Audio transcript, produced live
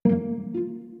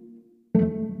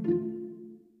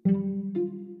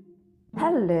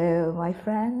Hello, my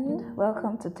friend.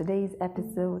 Welcome to today's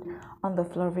episode on the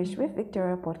Flourish with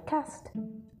Victoria podcast.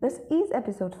 This is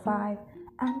episode 5,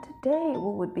 and today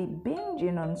we would be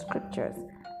binging on scriptures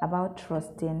about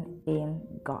trusting in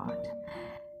God.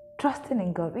 Trusting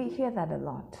in God, we hear that a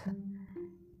lot.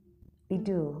 We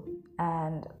do,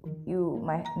 and you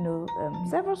might know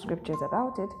several scriptures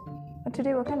about it. But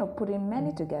today we're kind of putting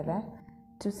many together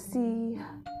to see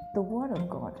the Word of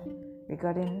God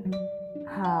regarding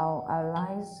how our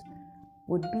lives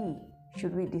would be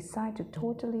should we decide to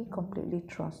totally, completely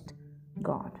trust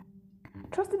God.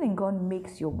 Trusting in God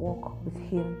makes your walk with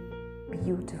Him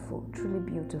beautiful, truly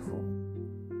beautiful.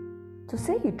 To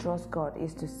say you trust God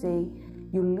is to say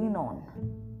you lean on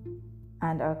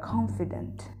and are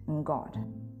confident in God.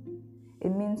 It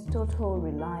means total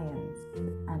reliance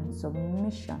and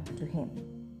submission to Him.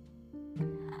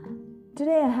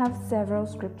 Today I have several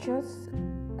scriptures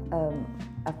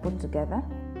I've put together,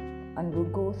 and we'll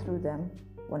go through them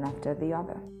one after the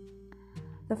other.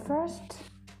 The first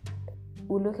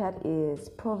we'll look at is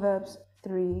Proverbs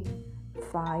 3,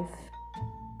 5,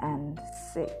 and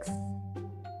 6.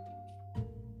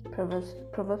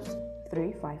 Proverbs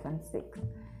 3, 5, and 6.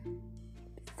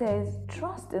 It says,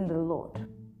 "Trust in the Lord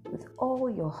with all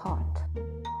your heart,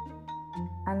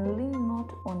 and lean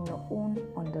not on your own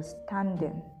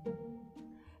understanding.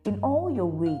 In all your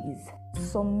ways,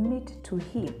 submit to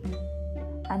Him,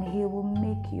 and He will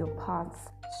make your paths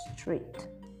straight."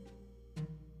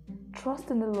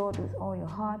 Trust in the Lord with all your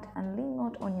heart, and lean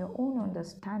not on your own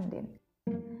understanding.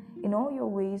 In all your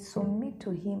ways, submit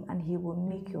to Him, and He will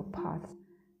make your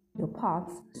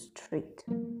paths straight.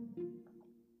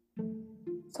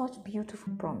 Such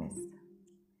beautiful promise.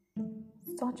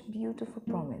 Such beautiful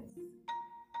promise.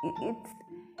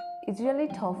 It's really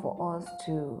tough for us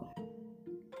to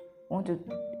want to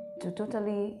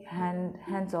totally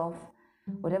hands off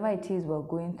whatever it is we're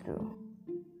going through.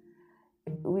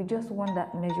 We just want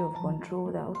that measure of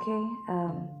control that,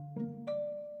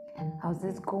 how's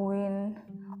this going?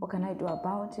 What can I do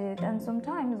about it? And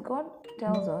sometimes God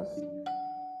tells us,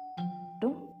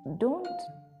 don't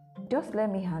just let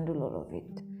me handle all of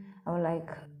it. I'm like,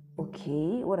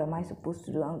 okay, what am I supposed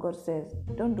to do? And God says,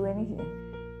 don't do anything.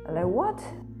 I'm like, what?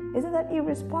 Isn't that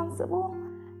irresponsible?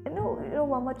 No,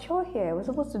 we're mature here. We're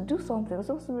supposed to do something. We're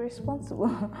supposed to be responsible.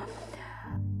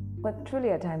 But truly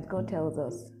at times, God tells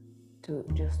us to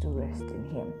rest in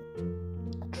Him,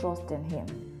 trust in Him,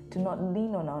 to not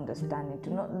lean on our understanding,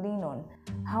 to not lean on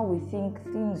how we think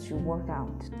things should work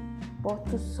out, but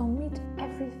to submit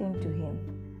everything to Him,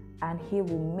 and He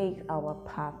will make our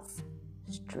paths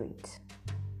straight.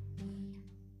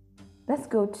 Let's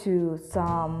go to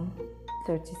Psalm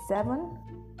 37,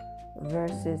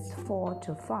 verses 4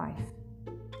 to 5.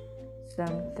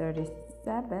 Psalm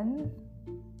 37,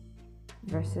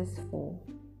 verses 4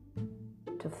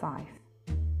 to 5.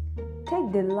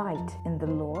 "Take delight in the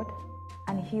Lord,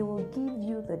 and He will give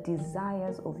you the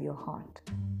desires of your heart."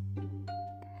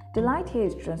 Delight here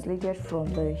is translated from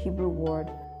the Hebrew word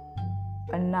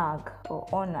anag or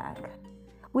onag,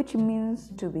 which means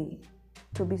to be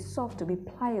soft, to be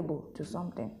pliable to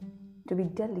something, to be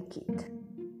delicate,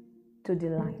 to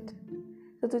delight.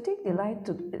 So to take delight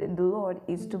in the Lord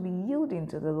is to be yielding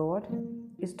to the Lord,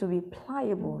 is to be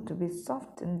pliable, to be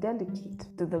soft and delicate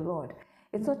to the Lord.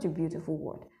 It's such a beautiful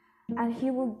word. And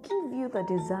He will give you the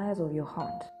desires of your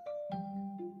heart.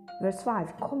 Verse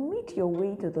 5, "Commit your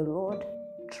way to the Lord,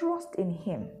 trust in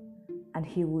Him, and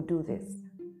He will do this."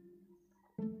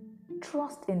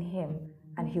 Trust in Him,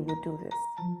 and He will do this.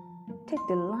 Take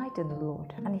delight in the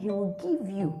Lord, and He will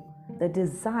give you the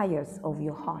desires of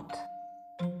your heart.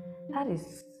 That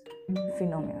is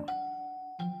phenomenal.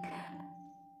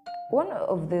 One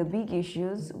of the big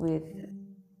issues with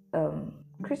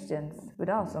Christians, with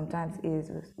us sometimes,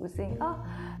 is we're saying,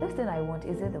 this thing I want,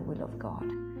 is it the will of God?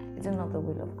 Is it not the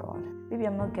will of God? Maybe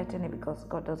I'm not getting it because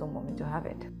God doesn't want me to have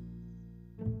it.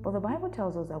 But the Bible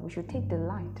tells us that we should take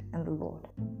delight in the Lord,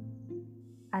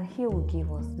 and He will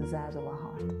give us desires of our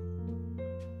heart.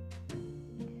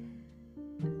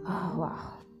 Oh,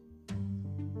 wow.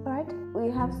 Alright,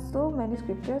 we have so many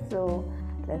scriptures, so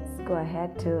let's go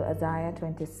ahead to Isaiah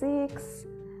 26.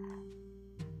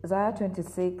 Isaiah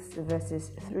 26 verses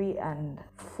 3 and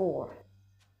 4.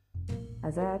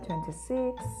 Isaiah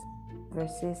 26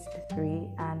 verses 3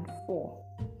 and 4.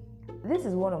 This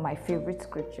is one of my favorite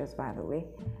scriptures, by the way.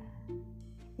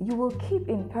 "You will keep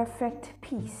in perfect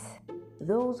peace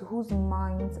those whose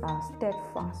minds are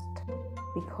steadfast,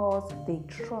 because they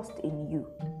trust in you.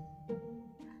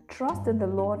 Trust in the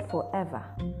Lord forever,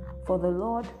 for the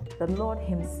Lord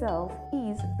Himself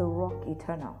is the rock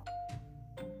eternal.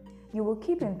 You will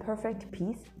keep in perfect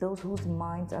peace those whose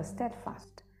minds are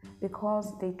steadfast,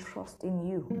 because they trust in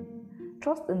you.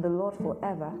 Trust in the Lord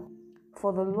forever,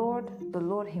 for the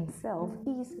Lord himself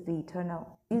is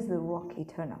the rock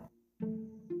eternal.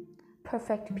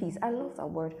 Perfect peace. I love that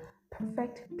word.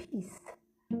 Perfect peace.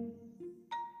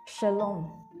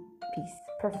 Shalom. Peace.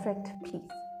 Perfect peace.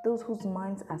 Those whose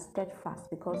minds are steadfast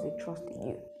because they trust in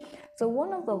you. So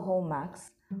one of the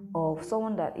hallmarks of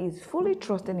someone that is fully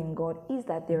trusting in God is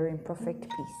that they're in perfect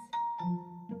peace.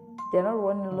 They're not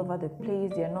running all over the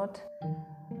place. They're not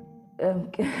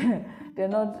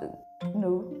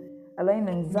allowing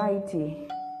anxiety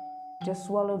just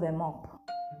swallow them up.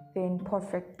 They're in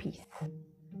perfect peace.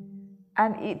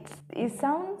 And it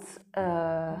sounds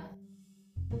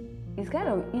it's kind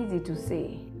of easy to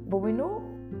say, but we know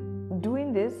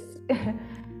doing this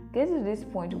gets to this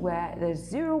point where there's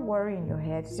zero worry in your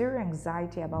head, zero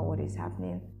anxiety about what is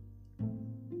happening.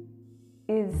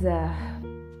 It's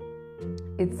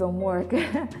some work.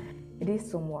 It is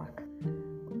some work.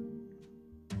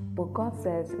 But God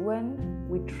says when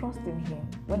we trust in him,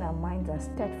 when our minds are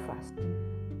steadfast,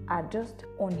 are just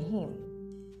on him,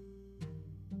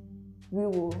 we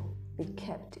will be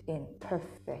kept in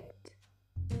perfect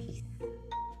peace.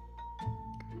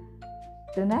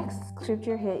 The next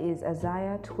scripture here is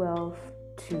Isaiah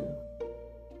 12:2.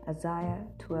 Isaiah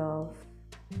 12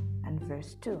 and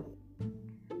verse 2.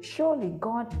 Surely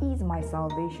God is my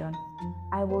salvation.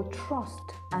 I will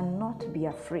trust and not be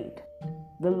afraid.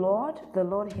 The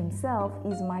Lord himself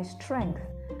is my strength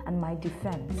and my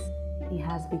defense. He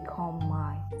has become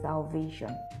my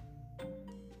salvation.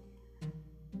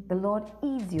 The Lord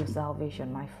is your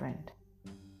salvation, my friend.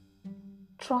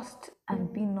 Trust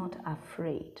and be not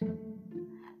afraid.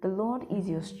 The Lord is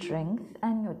your strength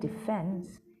and your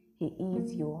defense. He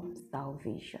is your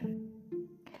salvation.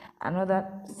 Another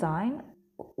sign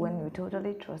when we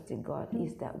totally trust in God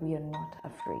is that we are not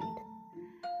afraid.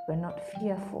 We're not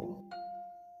fearful.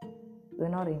 We're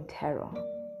not in terror,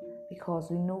 because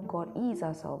we know God is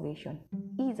our salvation,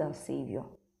 is our Savior,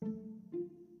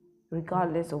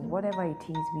 regardless of whatever it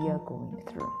is we are going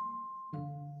through.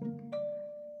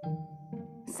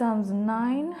 Psalm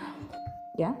 9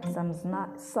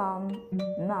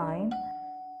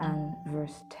 and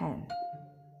verse 10.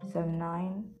 Psalm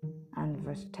 9 and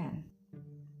verse 10.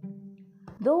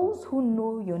 Those who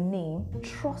know your name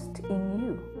trust in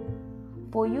you,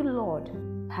 for you, Lord,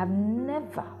 have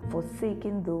never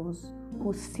forsaken those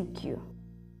who seek you.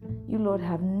 You, Lord,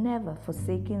 have never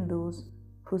forsaken those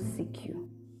who seek you.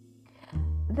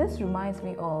 This reminds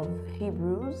me of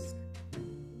Hebrews,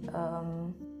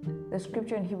 the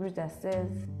scripture in Hebrews that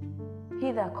says,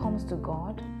 he that comes to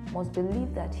God must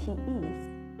believe that he is,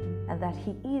 and that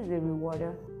he is a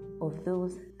rewarder of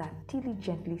those that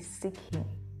diligently seek him.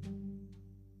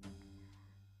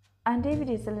 And David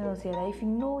is telling us here that if you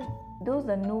know, those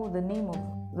that know the name of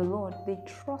the Lord, they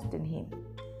trust in him.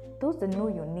 Those that know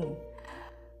your name.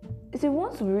 You see,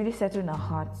 once we really settle in our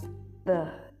hearts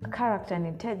the character and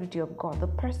integrity of God, the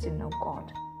person of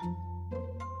God,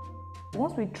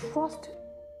 once we trust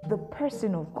the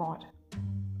person of God,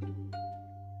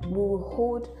 we will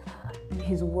hold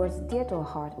his words dear to our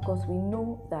heart, because we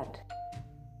know that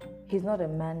he's not a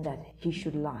man that he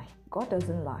should lie. God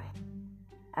doesn't lie.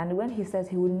 And when he says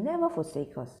he will never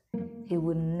forsake us, he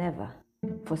will never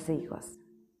forsake us.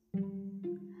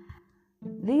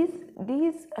 These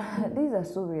are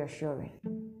so reassuring.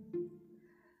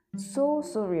 So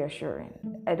reassuring.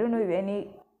 I don't know if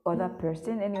any other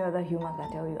person, any other human can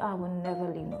tell you, I will never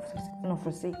leave nor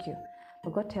forsake you.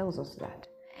 But God tells us that.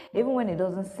 Even when it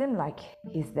doesn't seem like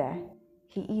he's there,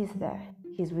 he is there.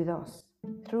 He's with us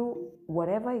through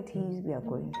whatever it is we are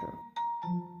going through.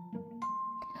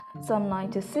 Psalm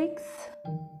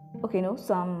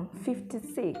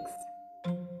 56,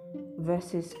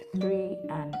 verses 3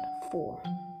 and 4.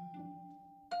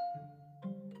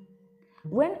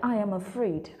 When I am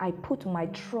afraid, I put my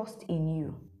trust in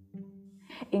you.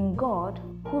 In God,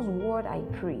 whose word I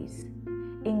praise.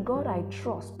 In God I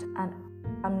trust and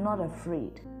am not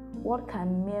afraid. What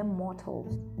can mere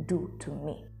mortals do to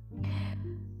me?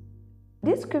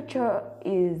 This scripture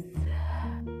is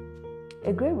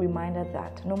a great reminder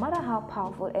that no matter how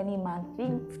powerful any man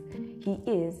thinks he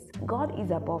is, God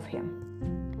is above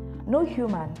him. No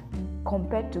human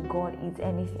compared to God is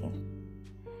anything.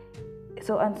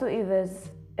 So if there's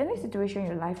any situation in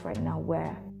your life right now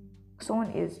where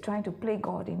someone is trying to play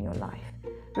God in your life,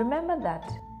 remember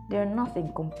that they're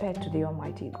nothing compared to the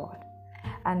Almighty God.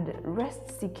 And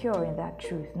rest secure in that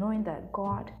truth, knowing that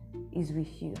God is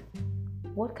with you.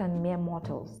 What can mere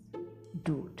mortals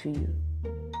do to you?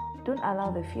 Don't allow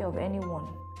the fear of anyone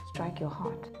strike your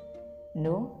heart.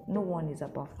 No, no one is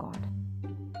above God.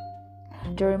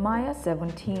 Jeremiah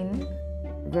 17,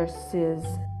 verses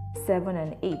 7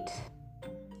 and 8.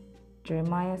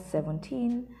 Jeremiah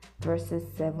 17, verses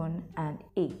 7 and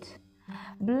 8.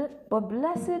 But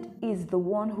blessed is the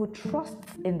one who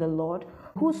trusts in the Lord,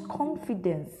 whose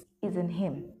confidence is in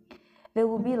him. They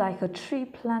will be like a tree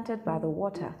planted by the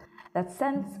water that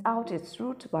sends out its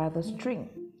root by the stream.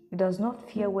 It does not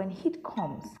fear when heat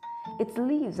comes. Its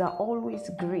leaves are always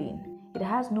green. It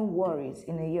has no worries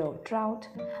in a year of drought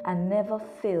and never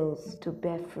fails to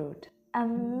bear fruit.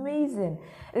 Amazing.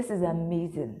 This is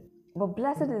amazing. But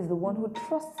blessed is the one who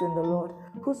trusts in the Lord,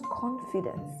 whose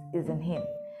confidence is in him.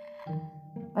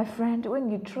 My friend, when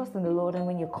you trust in the Lord and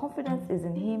when your confidence is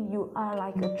in him, you are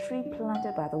like a tree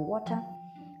planted by the water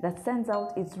that sends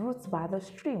out its roots by the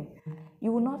stream.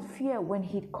 You will not fear when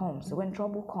heat comes, when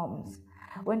trouble comes,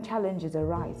 when challenges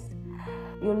arise.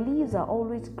 Your leaves are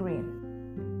always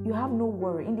green. You have no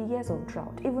worry in the years of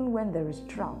drought. Even when there is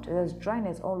drought, there's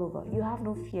dryness all over, you have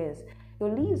no fears. Your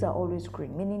leaves are always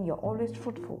green, meaning you're always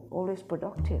fruitful, always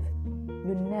productive.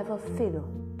 You never fail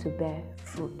to bear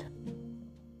fruit.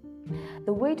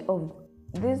 The weight of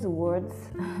these words,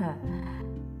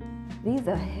 these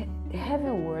are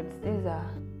heavy words, these are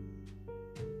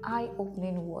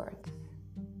eye-opening words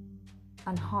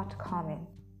and heart-calming.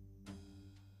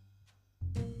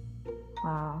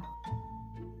 Wow.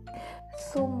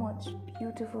 So much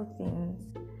beautiful things,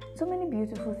 so many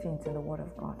beautiful things in the Word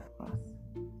of God for us.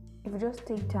 If we just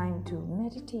take time to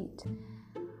meditate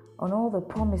on all the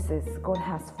promises God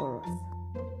has for us.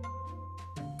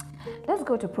 Let's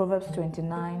go to Proverbs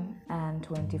 29 and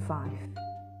 25.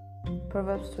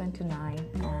 Proverbs 29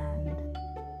 and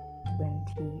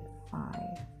 25.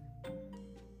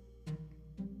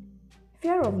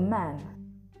 Fear of man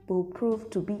will prove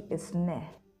to be a snare,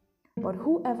 but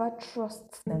whoever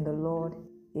trusts in the Lord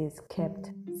is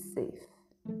kept safe.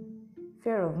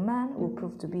 Fear of man will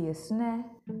prove to be a snare,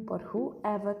 but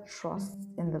whoever trusts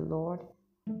in the Lord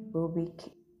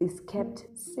is kept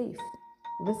safe.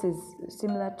 This is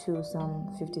similar to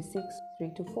Psalm 56,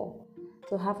 3-4.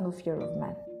 So have no fear of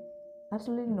man.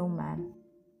 Absolutely no man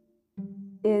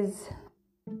is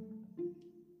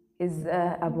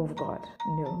above God.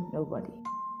 No, nobody.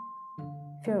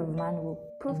 Fear of man will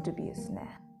prove to be a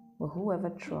snare, but whoever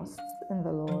trusts in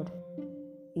the Lord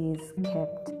is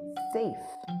kept safe.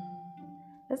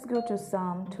 Let's go to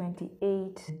Psalm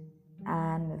 28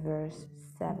 and verse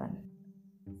 7.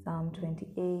 Psalm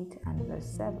 28 and verse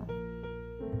 7.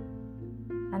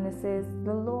 And it says,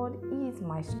 "The Lord is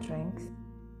my strength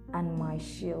and my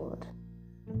shield.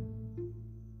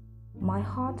 My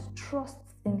heart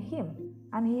trusts in him,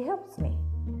 and he helps me.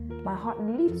 My heart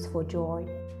leaps for joy,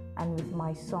 and with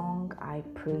my song I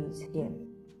praise him."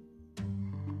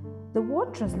 The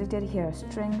word translated here,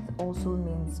 strength, also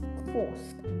means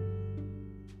force,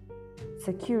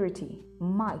 security,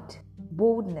 might,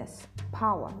 boldness,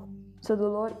 power. So the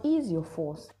Lord is your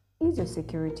force, is your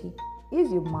security,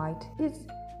 is your might, is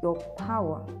your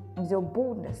power, is your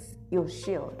boldness, your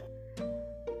shield.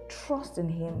 Trust in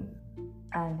him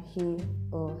and he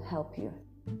will help you.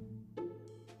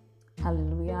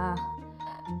 Hallelujah.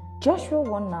 Joshua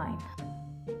 1:9.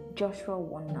 Joshua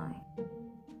 1:9.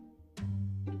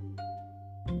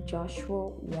 Joshua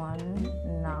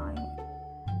 1:9.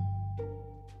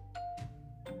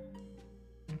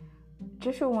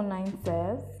 Joshua 1:9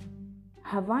 says,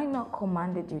 "Have I not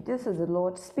commanded you?" This is the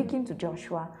Lord speaking to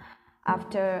Joshua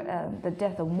after the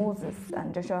death of Moses,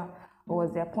 and Joshua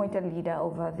was the appointed leader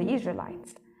over the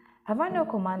Israelites. "Have I not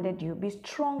commanded you? Be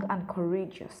strong and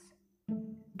courageous.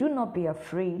 Do not be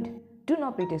afraid. Do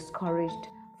not be discouraged,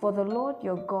 for the Lord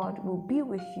your God will be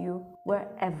with you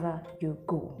wherever you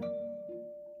go."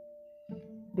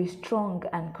 Be strong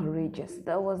and courageous.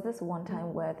 There was this one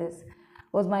time where this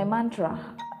was my mantra.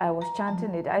 I was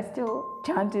chanting it. I still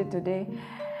chant it today.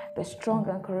 Be strong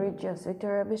and courageous.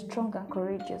 Victoria, be strong and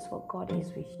courageous, for God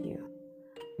is with you.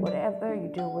 Whatever you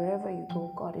do, wherever you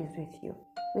go, God is with you.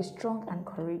 Be strong and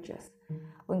courageous.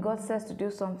 When God says to do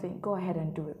something, go ahead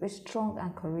and do it. Be strong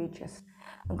and courageous.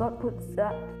 When God puts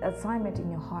that assignment in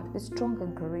your heart, be strong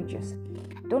and courageous.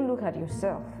 Don't look at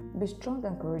yourself. Be strong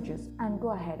and courageous and go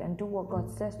ahead and do what God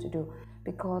says to do,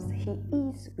 because he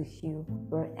is with you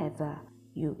wherever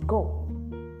you go.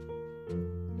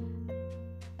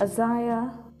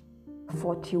 Isaiah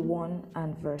 41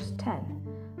 and verse 10.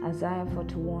 Isaiah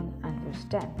 41 and verse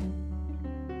 10.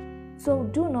 "So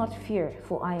do not fear,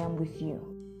 for I am with you.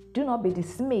 Do not be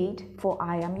dismayed, for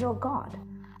I am your God.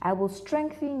 I will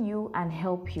strengthen you and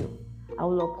help you. I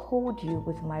will uphold you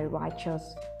with my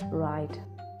righteous right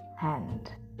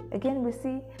hand." Again, we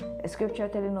see a scripture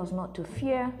telling us not to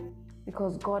fear,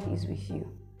 because God is with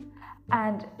you.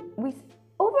 And we,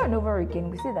 over and over again,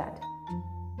 we see that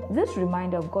this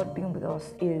reminder of God being with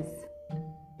us is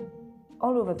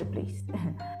all over the place.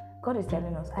 God is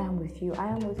telling us, I am with you, I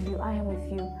am with you, I am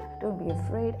with you. Don't be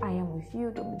afraid, I am with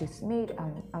you. Don't be dismayed,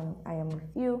 I am with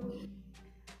you.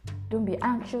 Don't be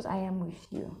anxious, I am with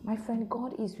you. My friend,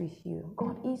 God is with you.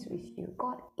 God is with you.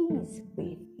 God is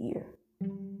with you.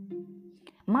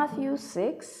 Matthew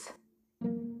 6.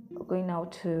 We're going now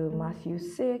to Matthew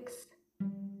 6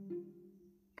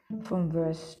 from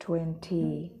verse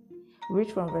 20.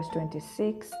 Read from verse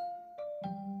 26.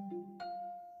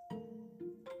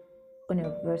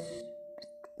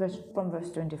 From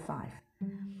verse 25.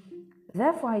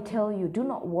 Therefore I tell you, do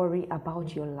not worry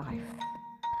about your life,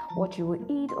 what you will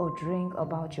eat or drink,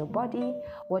 about your body,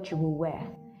 what you will wear.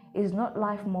 Is not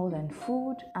life more than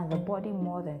food, and the body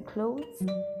more than clothes?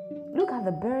 Look at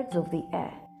the birds of the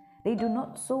air. They do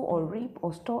not sow or reap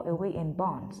or store away in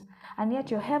barns, and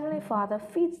yet your heavenly Father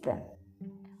feeds them.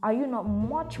 Are you not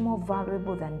much more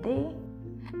valuable than they?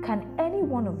 Can any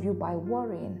one of you, by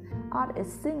worrying, add a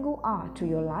single hour to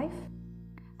your life?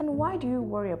 And why do you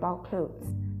worry about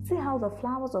clothes? See how the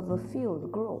flowers of the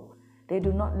field grow. They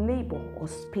do not labor or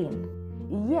spin.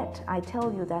 Yet I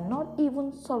tell you that not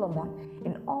even Solomon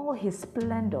in all his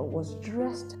splendor was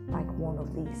dressed like one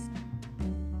of these.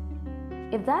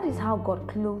 If that is how God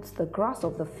clothes the grass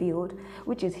of the field,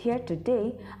 which is here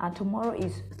today and tomorrow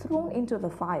is thrown into the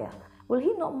fire, will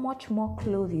he not much more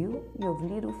clothe you, you of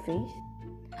little faith?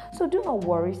 So do not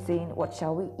worry, saying, what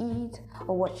shall we eat,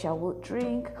 or what shall we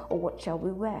drink, or what shall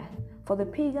we wear? For the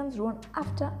pagans run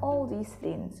after all these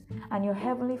things, and your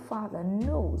heavenly Father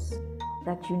knows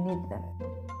that you need them.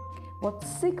 But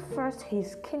seek first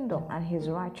his kingdom and his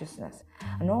righteousness,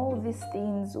 and all these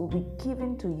things will be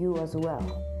given to you as well.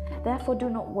 Therefore do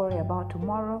not worry about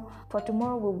tomorrow, for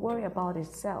tomorrow will worry about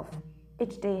itself.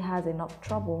 Each day has enough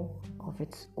trouble of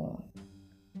its own.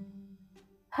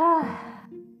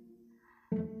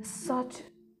 Such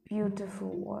beautiful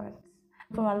words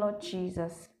from our Lord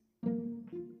Jesus.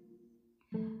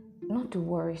 Not to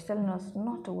worry, he's telling us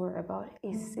not to worry about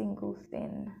a single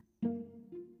thing.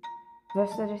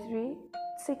 Verse 33,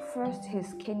 seek first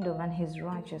his kingdom and his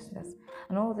righteousness,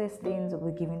 and all these things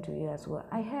will be given to you as well.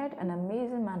 I heard an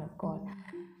amazing man of God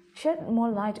shed more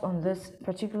light on this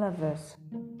particular verse.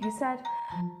 He said,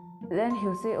 then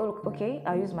he'll say, oh, okay,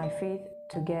 I'll use my faith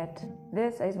to get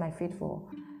this, I use my faith for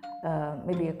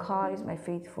maybe a car, use my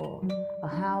faith for a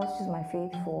house, use my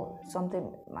faith for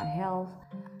something, my health,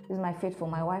 use my faith for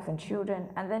my wife and children.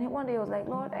 And then one day I was like,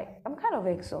 Lord, I'm kind of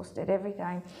exhausted every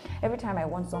time I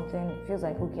want something. It feels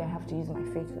like, okay, I have to use my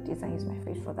faith for this and use my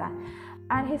faith for that.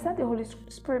 And he said the Holy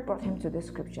Spirit brought him to this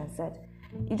scripture and said,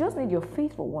 you just need your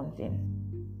faith for one thing.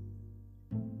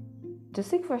 To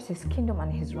seek first his kingdom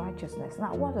and his righteousness.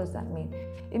 Now, what does that mean?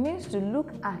 It means to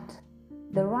look at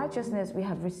the righteousness we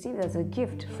have received as a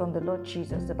gift from the Lord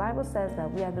Jesus. The Bible says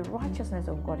that we are the righteousness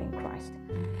of God in Christ.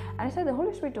 And he said the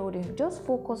Holy Spirit told him, just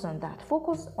focus on that.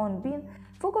 Focus on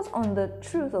the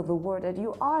truth of the word, that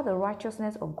you are the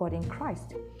righteousness of God in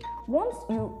Christ. Once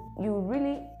you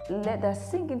really let that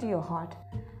sink into your heart,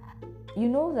 you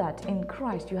know that in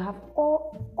Christ you have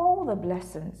all the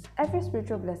blessings. Every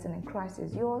spiritual blessing in Christ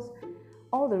is yours.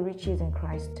 All the riches in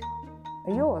Christ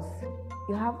are yours.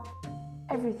 You have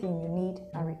everything you need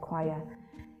and require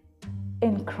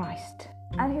in Christ.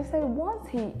 And he said once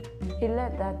he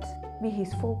let that be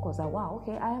his focus, that wow,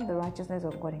 okay, I am the righteousness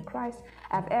of God in Christ,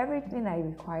 I have everything I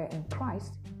require in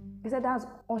Christ. He said that's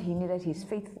all he needed. He's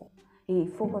faithful. He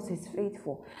focused, he's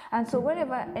faithful. And so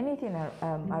whenever anything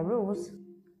arose,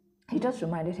 he just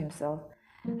reminded himself,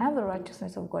 I have the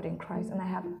righteousness of God in Christ, and I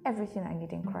have everything I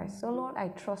need in Christ. So Lord, I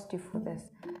trust you for this.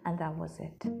 And that was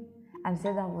it. And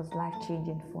said that was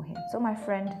life-changing for him. So my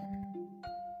friend,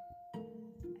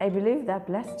 I believe that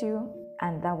blessed you,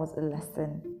 and that was a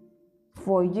lesson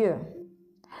for you.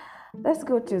 Let's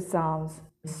go to Psalm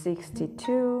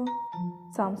 62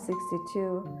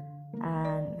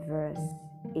 and verse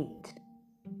 8.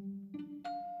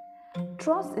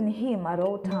 Trust in him at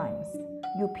all times,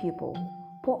 you people.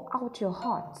 Pour out your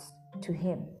hearts to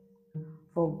him,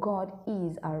 for God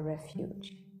is our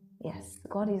refuge. Yes,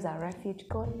 God is our refuge.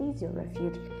 God is your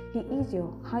refuge. He is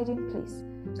your hiding place.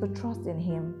 So trust in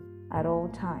him at all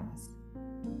times.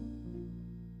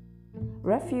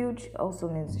 Refuge also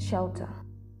means shelter.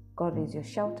 God is your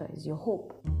shelter, is your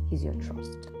hope, is your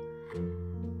trust.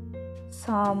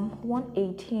 Psalm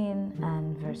 118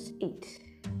 and verse 8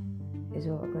 is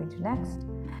where we're going to next.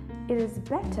 It is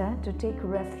better to take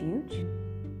refuge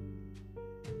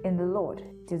in the Lord.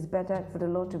 It is better for the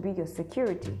Lord to be your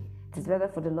security It is better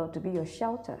for the Lord to be your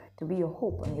shelter, to be your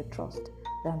hope and your trust,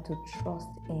 than to trust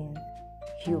in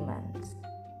humans.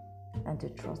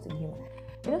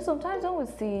 Sometimes when we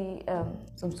see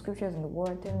some scriptures in the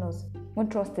Word telling us,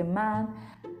 don't trust a man,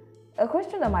 a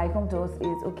question that might come to us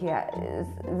is, okay,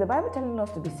 is the Bible telling us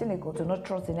to be cynical, to not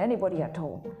trust in anybody at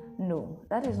all? No,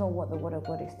 that is not what the Word of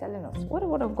God is telling us. What the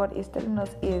Word of God is telling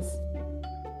us is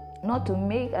not to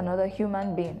make another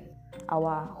human being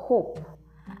our hope,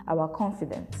 our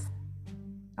confidence,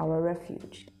 our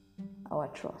refuge, our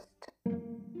trust.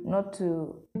 Not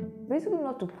to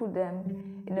put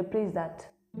them in a place that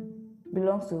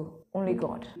belongs to only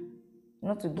God.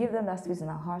 Not to give them that space in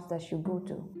our hearts that should go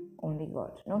to only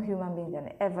God. No human being can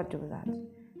ever do that.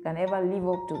 Can ever live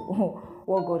up to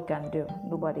what God can do.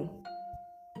 Nobody.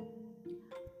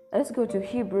 Let's go to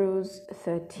Hebrews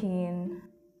 13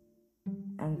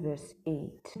 and verse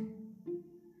 8.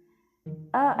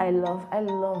 I love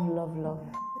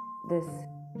this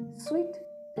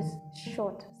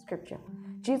short scripture.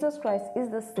 Jesus Christ is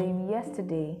the same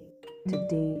yesterday,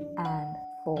 today, and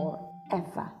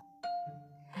forever.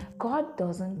 God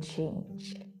doesn't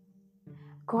change.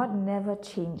 God never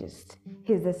changes.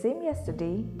 He's the same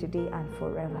yesterday, today, and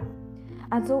forever.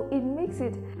 And so it makes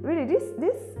it really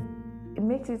it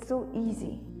makes it so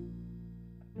easy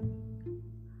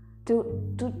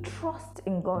to trust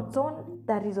in God, someone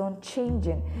that is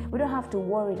unchanging. We don't have to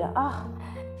worry that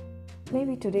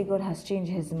maybe today God has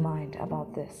changed his mind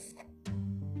about this.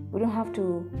 We don't have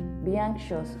to be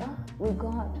anxious. Will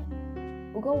God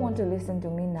want to listen to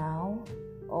me now?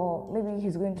 Or maybe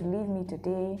he's going to leave me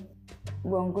today.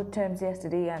 We're on good terms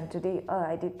yesterday, and today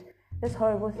I did this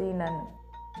horrible thing, and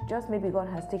just maybe God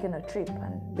has taken a trip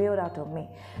and bailed out of me.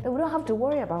 No, we don't have to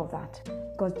worry about that,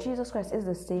 because Jesus Christ is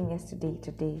the same yesterday,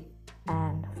 today,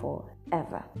 and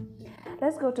forever.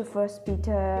 Let's go to 1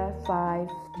 Peter 5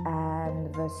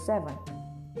 and verse 7.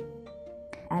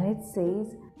 And it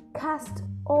says, cast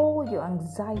all your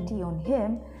anxiety on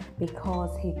him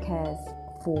because he cares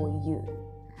for you.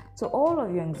 So all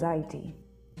of your anxiety,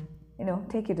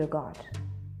 take it to God.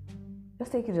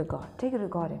 Just take it to God. Take it to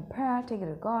God in prayer. Take it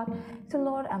to God. Say,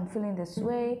 Lord, I'm feeling this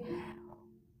way.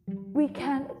 We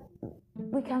can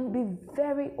be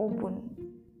very open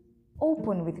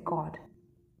with God.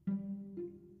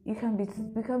 We can be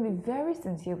very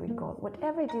sincere with God.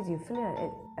 Whatever it is you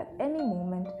feel at any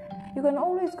moment, you can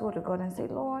always go to God and say,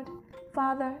 Lord,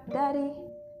 Father, Daddy,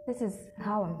 this is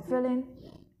how I'm feeling.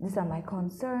 These are my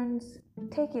concerns.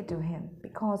 Take it to him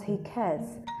because he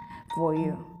cares for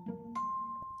you.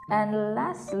 And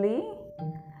lastly,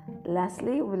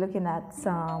 we're looking at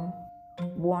Psalm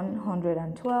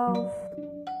 112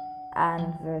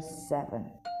 and verse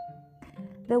 7.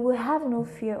 They will have no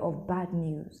fear of bad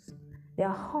news. Their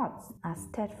hearts are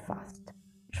steadfast,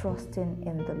 trusting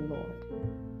in the Lord.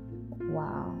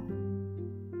 Wow.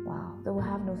 They will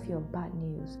have no fear of bad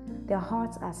news. Their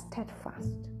hearts are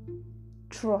steadfast,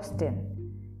 trusting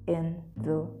in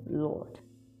the Lord.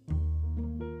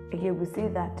 Here we see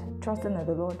that trusting in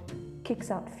the Lord kicks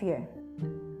out fear,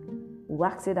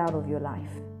 whacks it out of your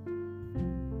life.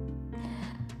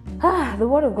 The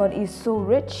Word of God is so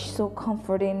rich, so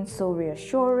comforting, so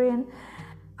reassuring.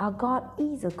 Our God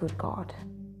is a good God.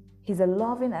 He's a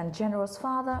loving and generous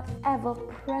Father, ever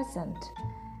present.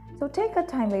 So take a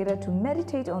time later to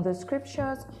meditate on the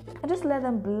scriptures and just let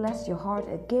them bless your heart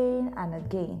again and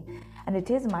again. And it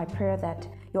is my prayer that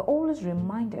you're always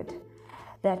reminded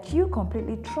that you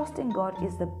completely trusting God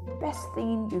is the best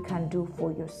thing you can do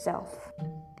for yourself.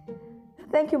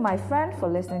 Thank you, my friend, for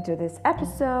listening to this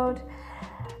episode.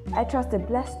 I trust it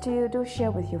blessed you. Do share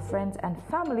with your friends and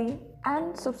family,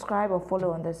 and subscribe or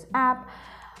follow on this app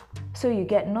so you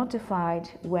get notified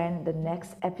when the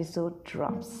next episode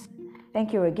drops.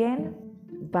 Thank you again.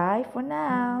 Bye for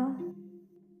now.